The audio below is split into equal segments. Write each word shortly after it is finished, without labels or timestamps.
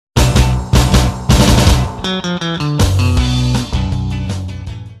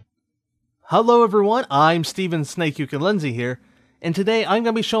Hello everyone, I'm Steven Snakeuke and Lindsey here, and today I'm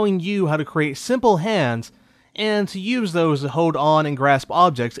going to be showing you how to create simple hands and to use those to hold on and grasp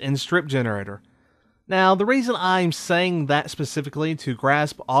objects in Stripgenerator. Now, the reason I'm saying that specifically to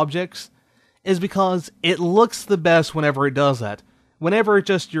grasp objects is because it looks the best whenever it does that. Whenever it's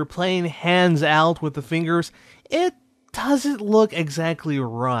just you're playing hands out with the fingers, it doesn't look exactly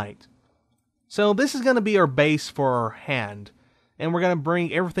right. So this is going to be our base for our hand. And we're going to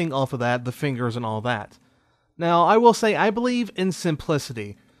bring everything off of that, the fingers and all that. Now, I will say, I believe in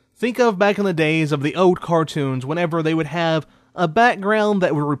simplicity. Think of back in the days of the old cartoons, whenever they would have a background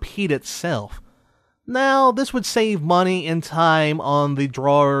that would repeat itself. Now, this would save money and time on the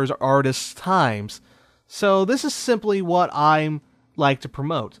drawer's or artist's times. So this is simply what I like to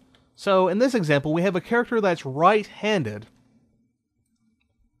promote. So in this example, we have a character that's right-handed,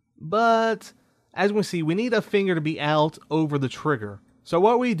 but as we see, we need a finger to be out over the trigger. So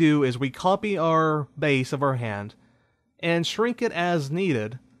what we do is we copy our base of our hand and shrink it as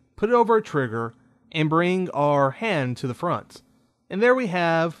needed, put it over a trigger, and bring our hand to the front. And there we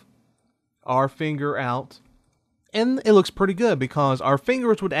have our finger out. And it looks pretty good because our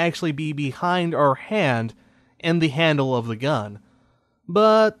fingers would actually be behind our hand and the handle of the gun.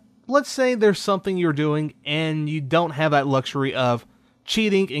 But let's say there's something you're doing and you don't have that luxury of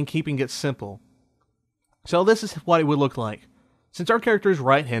cheating and keeping it simple. So this is what it would look like. Since our character is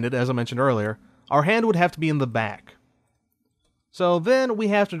right-handed, as I mentioned earlier, our hand would have to be in the back. So then we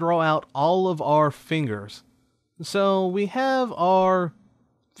have to draw out all of our fingers. So we have our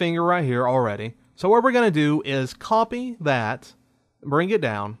finger right here already. So what we're going to do is copy that, bring it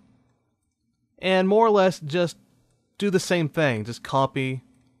down, and more or less just do the same thing. Just copy,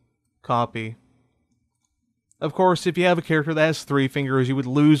 copy. Of course, if you have a character that has 3 fingers, you would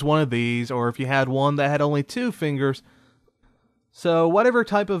lose one of these, or if you had one that had only 2 fingers. So whatever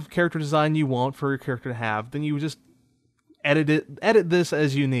type of character design you want for your character to have, then you would just edit this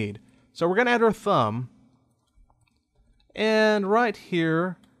as you need. So we're going to add our thumb, and right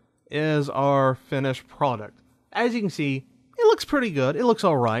here is our finished product. As you can see, it looks pretty good. It looks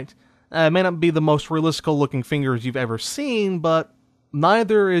alright. It may not be the most realistic looking fingers you've ever seen, but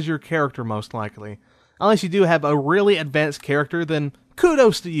neither is your character most likely. Unless you do have a really advanced character, then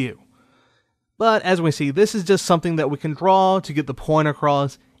kudos to you. But as we see, this is just something that we can draw to get the point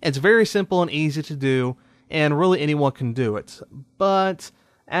across. It's very simple and easy to do, and really anyone can do it. But,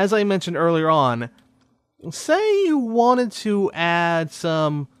 as I mentioned earlier on, say you wanted to add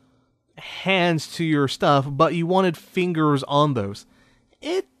some hands to your stuff, but you wanted fingers on those.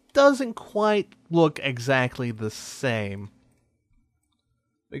 It doesn't quite look exactly the same,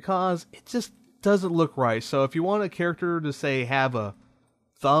 because it just doesn't look right. So if you want a character to, say, have a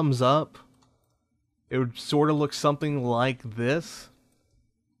thumbs up, it would sort of look something like this.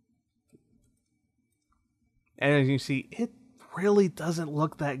 And as you see, it really doesn't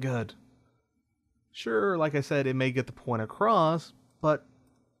look that good. Sure, like I said, it may get the point across, but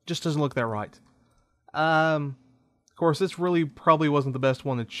just doesn't look that right. Of course, this really probably wasn't the best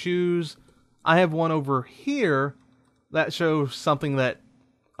one to choose. I have one over here that shows something that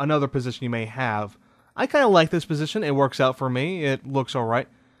another position you may have. I kind of like this position. It works out for me. It looks alright.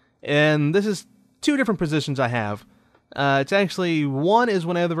 And this is 2 different positions I have. It's actually, one is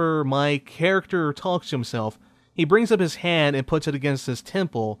whenever my character talks to himself, he brings up his hand and puts it against his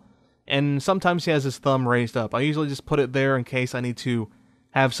temple, and sometimes he has his thumb raised up. I usually just put it there in case I need to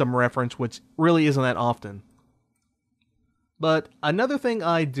have some reference, which really isn't that often. But another thing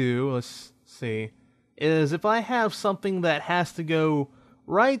I do, let's see, is if I have something that has to go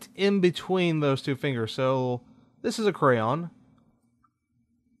right in between those 2 fingers. So this is a crayon,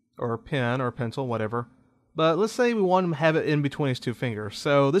 or a pen, or a pencil, whatever. But let's say we want to have it in between his 2 fingers.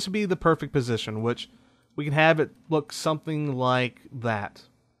 So this would be the perfect position, which we can have it look something like that.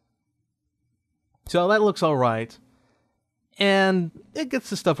 So that looks alright. And it gets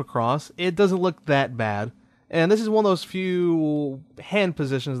the stuff across. It doesn't look that bad. And this is one of those few hand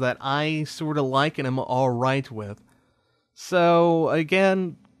positions that I sort of like and am alright with. So,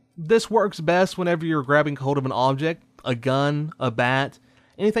 again, this works best whenever you're grabbing hold of an object, a gun, a bat,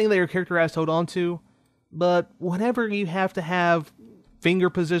 anything that your character has to hold on to. But whenever you have to have finger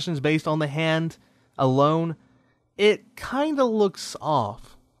positions based on the hand alone, it kind of looks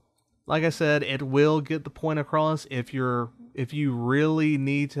off. Like I said, it will get the point across if you really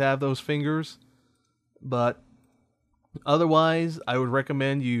need to have those fingers. But otherwise, I would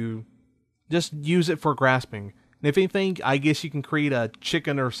recommend you just use it for grasping. And if anything, I guess you can create a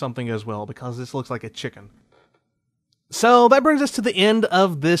chicken or something as well, because this looks like a chicken. So that brings us to the end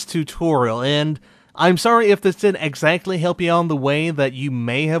of this tutorial, and I'm sorry if this didn't exactly help you out in the way that you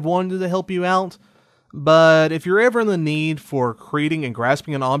may have wanted to help you out, but if you're ever in the need for creating and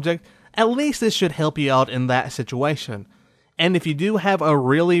grasping an object, at least this should help you out in that situation. And if you do have a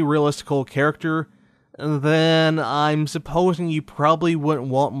really realistical character, then I'm supposing you probably wouldn't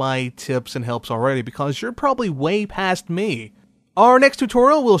want my tips and helps already, because you're probably way past me. Our next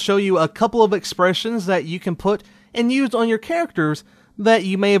tutorial will show you a couple of expressions that you can put and use on your characters that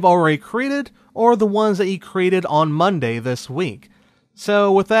you may have already created, or the ones that you created on Monday this week.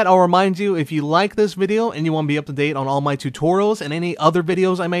 So with that, I'll remind you, if you like this video and you want to be up to date on all my tutorials and any other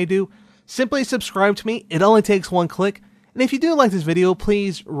videos I may do, simply subscribe to me. It only takes one click. And if you do like this video,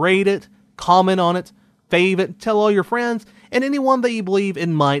 please rate it, comment on it, fave it, tell all your friends, and anyone that you believe it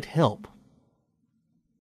might help.